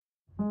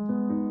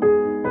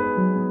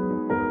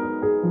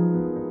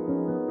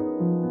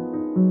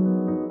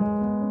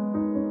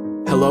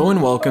Hello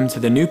and welcome to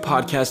the new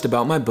podcast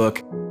about my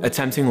book,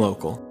 Attempting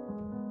Local.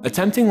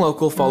 Attempting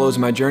Local follows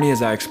my journey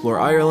as I explore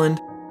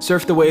Ireland,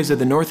 surf the waves of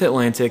the North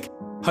Atlantic,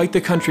 hike the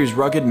country's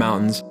rugged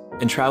mountains,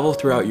 and travel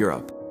throughout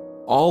Europe,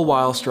 all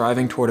while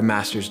striving toward a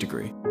master's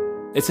degree.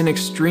 It's an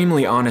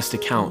extremely honest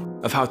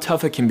account of how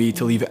tough it can be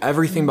to leave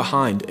everything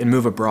behind and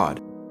move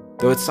abroad,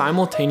 though it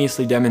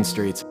simultaneously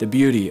demonstrates the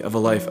beauty of a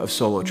life of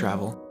solo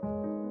travel.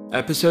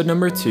 Episode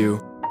number 2,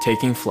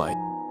 Taking Flight.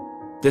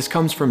 This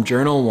comes from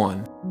Journal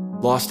 1,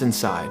 Lost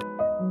Inside.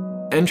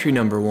 Entry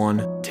number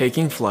 1,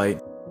 Taking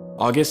Flight,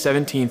 August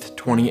 17th,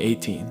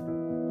 2018.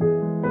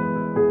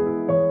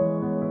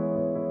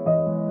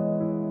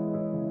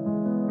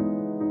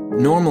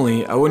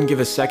 Normally, I wouldn't give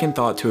a second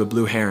thought to a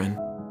blue heron,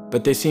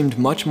 but they seemed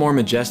much more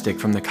majestic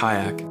from the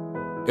kayak.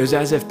 It was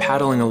as if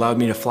paddling allowed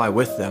me to fly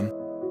with them.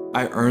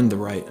 I earned the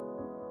right.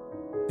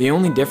 The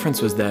only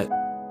difference was that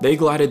they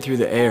glided through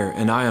the air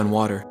and I on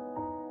water.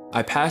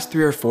 I passed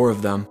 3 or 4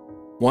 of them,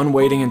 one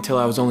waiting until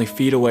I was only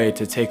feet away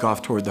to take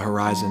off toward the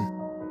horizon.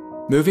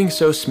 Moving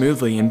so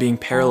smoothly and being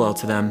parallel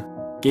to them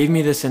gave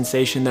me the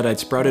sensation that I'd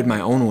sprouted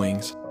my own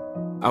wings.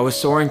 I was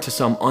soaring to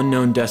some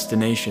unknown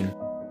destination,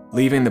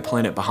 leaving the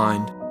planet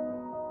behind.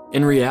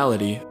 In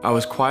reality, I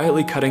was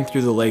quietly cutting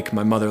through the lake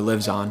my mother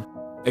lives on,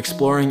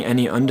 exploring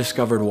any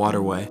undiscovered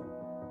waterway.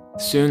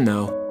 Soon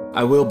though,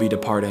 I will be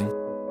departing.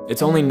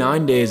 It's only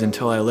 9 days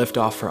until I lift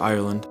off for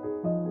Ireland.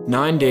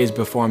 9 days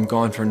before I'm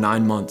gone for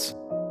 9 months.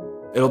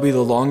 It'll be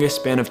the longest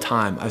span of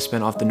time I've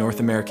spent off the North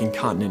American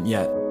continent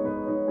yet.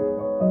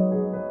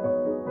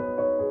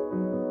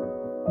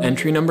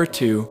 Entry number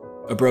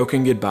 2, A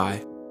Broken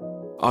Goodbye,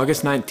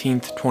 August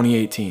 19th,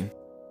 2018.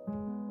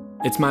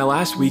 It's my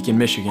last week in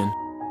Michigan.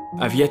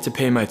 I've yet to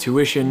pay my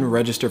tuition,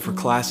 register for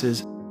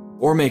classes,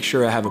 or make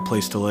sure I have a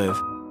place to live.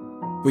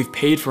 We've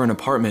paid for an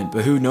apartment,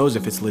 but who knows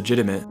if it's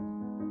legitimate.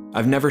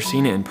 I've never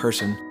seen it in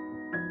person.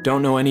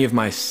 Don't know any of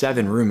my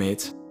 7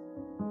 roommates.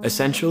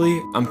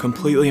 Essentially, I'm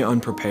completely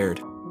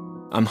unprepared.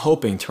 I'm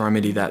hoping to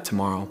remedy that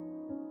tomorrow.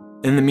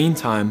 In the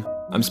meantime,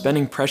 I'm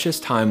spending precious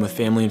time with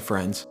family and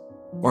friends,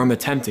 or I'm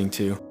attempting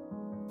to.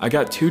 I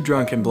got too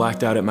drunk and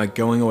blacked out at my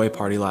going away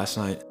party last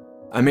night.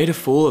 I made a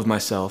fool of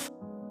myself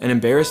and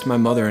embarrassed my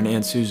mother and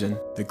Aunt Susan,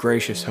 the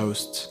gracious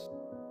hosts.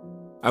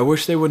 I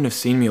wish they wouldn't have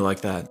seen me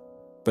like that,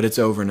 but it's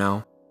over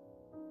now.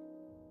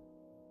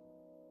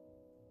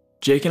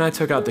 Jake and I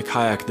took out the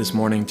kayak this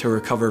morning to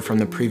recover from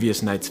the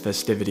previous night's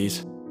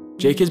festivities.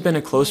 Jake has been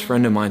a close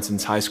friend of mine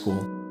since high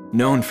school,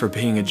 known for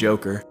being a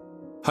joker,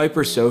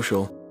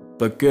 hyper-social,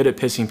 but good at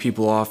pissing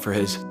people off for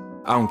his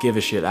I don't give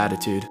a shit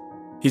attitude.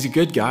 He's a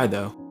good guy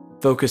though,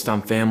 focused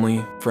on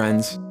family,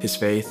 friends, his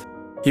faith.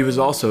 He was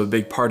also a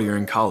big partier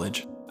in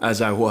college,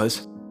 as I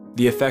was,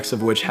 the effects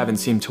of which haven't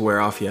seemed to wear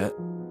off yet.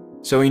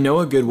 So we know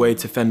a good way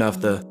to fend off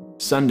the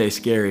Sunday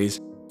scaries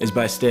is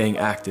by staying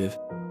active.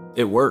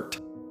 It worked.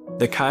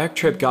 The kayak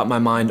trip got my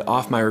mind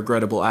off my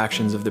regrettable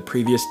actions of the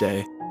previous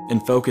day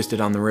and focused it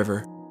on the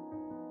river.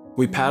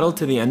 We paddled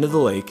to the end of the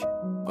lake,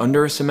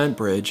 under a cement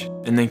bridge,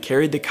 and then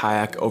carried the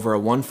kayak over a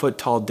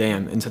 1-foot-tall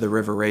dam into the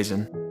River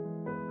Raisin.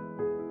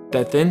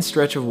 That thin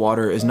stretch of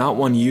water is not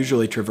one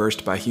usually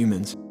traversed by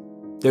humans.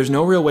 There's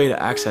no real way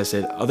to access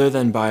it other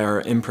than by our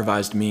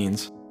improvised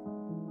means.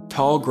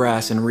 Tall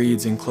grass and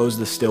reeds enclose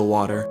the still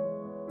water.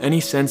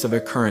 Any sense of a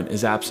current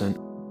is absent,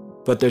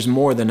 but there's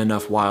more than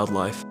enough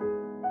wildlife.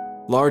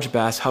 Large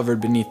bass hovered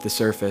beneath the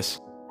surface,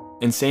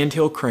 and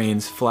sandhill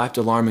cranes flapped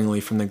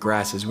alarmingly from the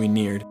grass as we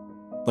neared,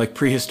 like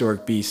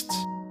prehistoric beasts.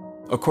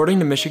 According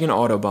to Michigan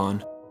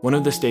Audubon, one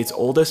of the state's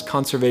oldest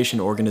conservation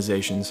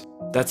organizations,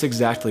 that's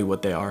exactly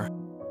what they are.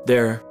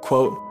 They're,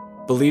 quote,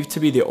 believed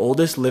to be the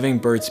oldest living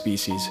bird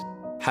species,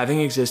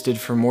 having existed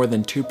for more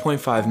than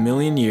 2.5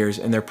 million years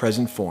in their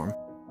present form,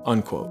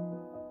 unquote.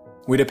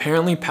 We'd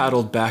apparently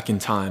paddled back in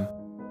time.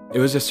 It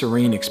was a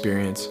serene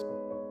experience.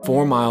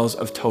 4 miles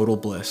of total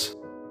bliss.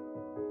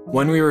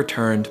 When we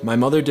returned, my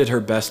mother did her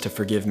best to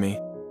forgive me.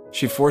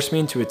 She forced me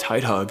into a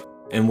tight hug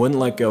and wouldn't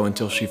let go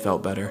until she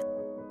felt better.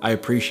 I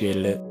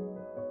appreciated it.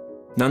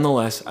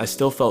 Nonetheless, I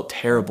still felt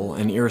terrible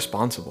and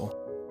irresponsible.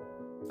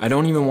 I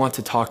don't even want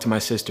to talk to my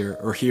sister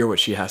or hear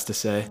what she has to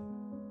say.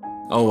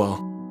 Oh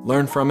well,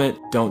 learn from it,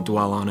 don't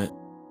dwell on it.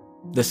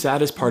 The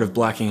saddest part of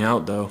blacking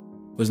out, though,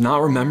 was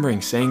not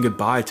remembering saying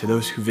goodbye to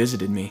those who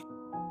visited me.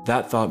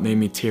 That thought made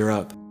me tear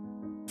up.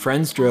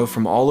 Friends drove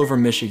from all over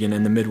Michigan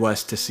and the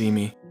Midwest to see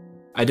me.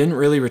 I didn't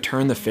really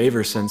return the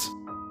favor since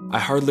I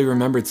hardly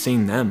remembered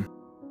seeing them.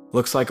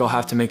 Looks like I'll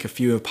have to make a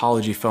few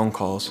apology phone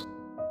calls,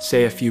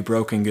 say a few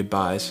broken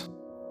goodbyes.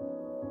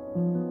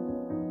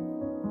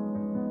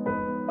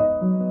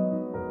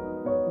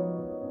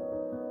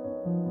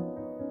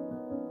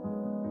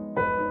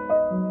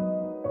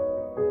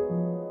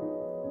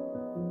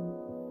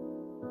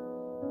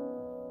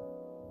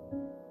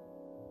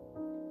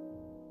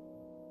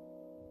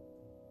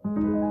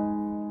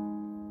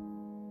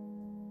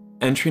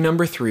 Entry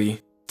number 3,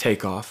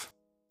 Takeoff,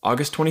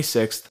 August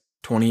 26th,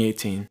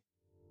 2018.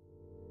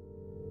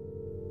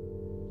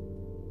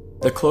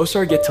 The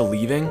closer I get to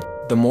leaving,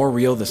 the more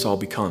real this all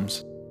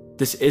becomes.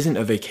 This isn't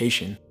a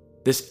vacation.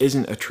 This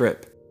isn't a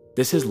trip.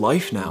 This is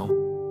life now.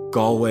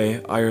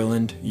 Galway,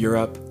 Ireland,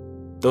 Europe.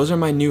 Those are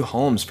my new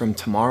homes from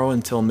tomorrow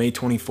until May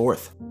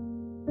 24th.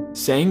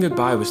 Saying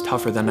goodbye was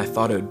tougher than I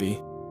thought it would be.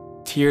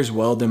 Tears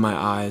welled in my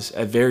eyes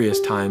at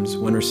various times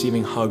when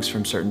receiving hugs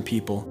from certain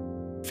people,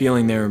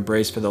 feeling their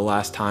embrace for the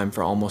last time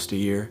for almost a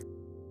year.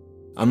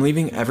 I'm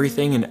leaving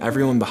everything and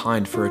everyone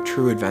behind for a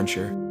true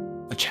adventure,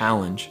 a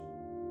challenge.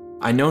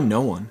 I know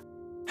no one.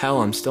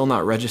 Hell, I'm still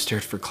not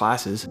registered for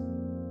classes.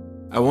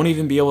 I won't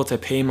even be able to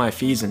pay my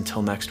fees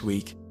until next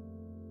week.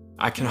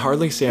 I can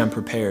hardly say I'm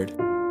prepared,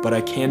 but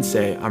I can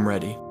say I'm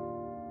ready.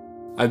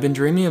 I've been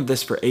dreaming of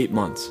this for 8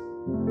 months.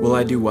 Will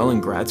I do well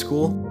in grad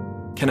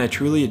school? Can I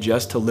truly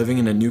adjust to living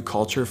in a new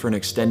culture for an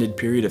extended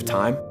period of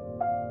time?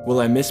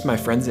 Will I miss my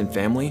friends and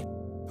family?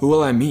 Who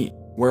will I meet?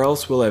 Where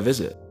else will I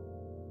visit?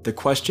 The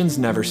questions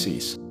never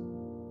cease.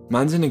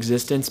 Mine's an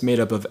existence made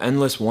up of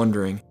endless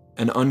wondering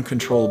and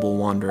uncontrollable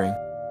wandering.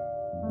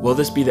 Will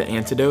this be the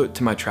antidote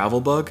to my travel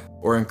bug,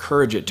 or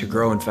encourage it to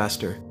grow and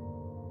fester?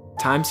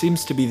 Time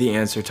seems to be the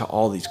answer to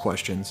all these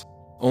questions.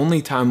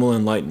 Only time will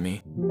enlighten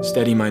me,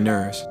 steady my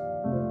nerves.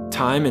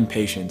 Time and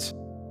patience.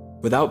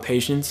 Without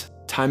patience,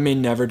 time may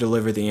never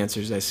deliver the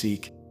answers I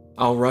seek.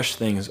 I'll rush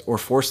things or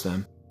force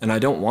them, and I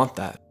don't want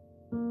that.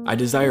 I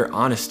desire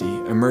honesty,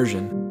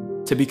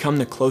 immersion, to become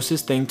the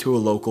closest thing to a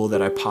local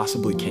that I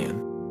possibly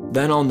can.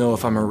 Then I'll know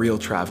if I'm a real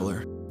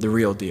traveler, the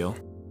real deal.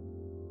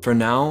 For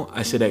now,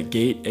 I sit at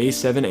gate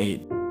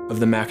A78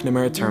 of the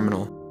McNamara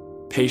Terminal,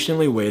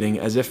 patiently waiting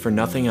as if for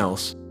nothing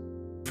else,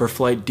 for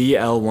flight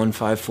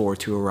DL154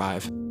 to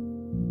arrive.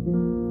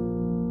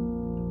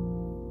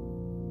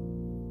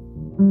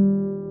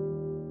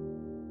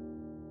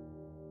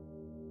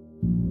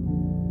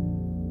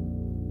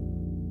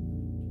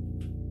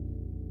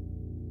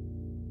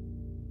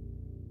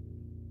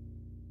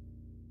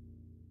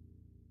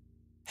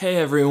 Hey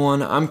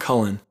everyone, I'm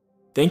Cullen.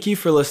 Thank you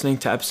for listening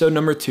to episode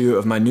number 2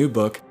 of my new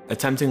book,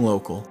 Attempting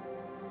Local.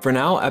 For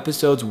now,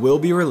 episodes will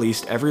be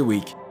released every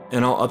week,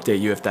 and I'll update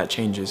you if that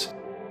changes.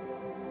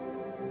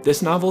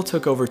 This novel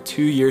took over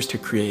 2 years to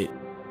create,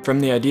 from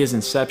the idea's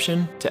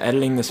inception to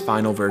editing this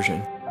final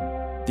version.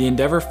 The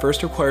endeavor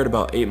first required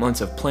about 8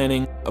 months of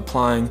planning,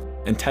 applying,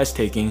 and test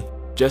taking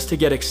just to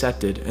get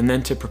accepted and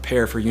then to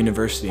prepare for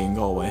university in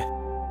Galway.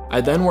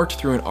 I then worked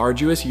through an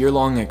arduous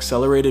year-long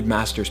accelerated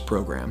master's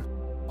program,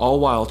 all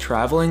while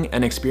traveling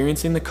and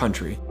experiencing the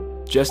country,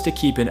 just to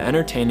keep an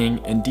entertaining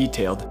and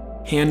detailed,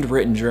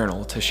 handwritten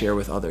journal to share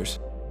with others.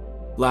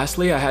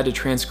 Lastly, I had to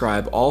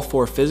transcribe all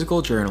 4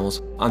 physical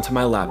journals onto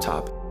my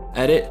laptop,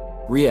 edit,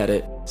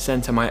 re-edit,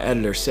 send to my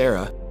editor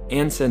Sarah,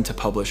 and send to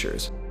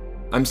publishers.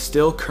 I'm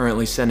still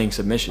currently sending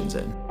submissions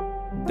in.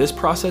 This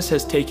process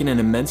has taken an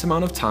immense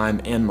amount of time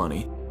and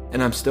money,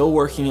 and I'm still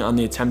working on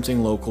the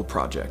Attempting Local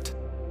project.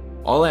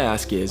 All I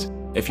ask is,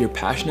 if you're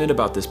passionate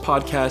about this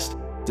podcast,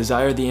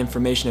 desire the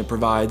information it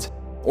provides,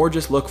 or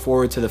just look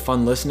forward to the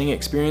fun listening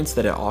experience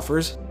that it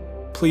offers,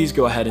 please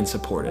go ahead and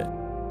support it.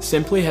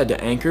 Simply head to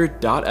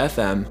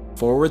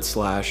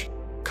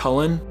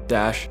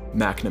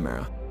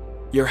anchor.fm/Cullen-McNamara.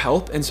 Your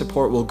help and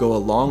support will go a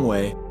long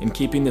way in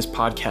keeping this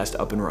podcast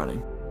up and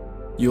running.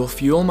 You'll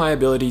fuel my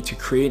ability to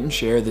create and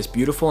share this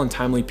beautiful and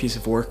timely piece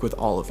of work with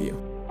all of you.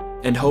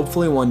 And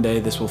hopefully one day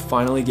this will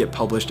finally get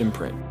published in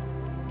print.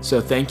 So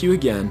thank you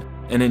again,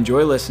 and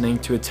enjoy listening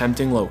to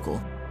Attempting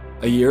Local,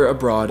 a year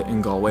abroad in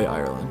Galway,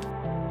 Ireland.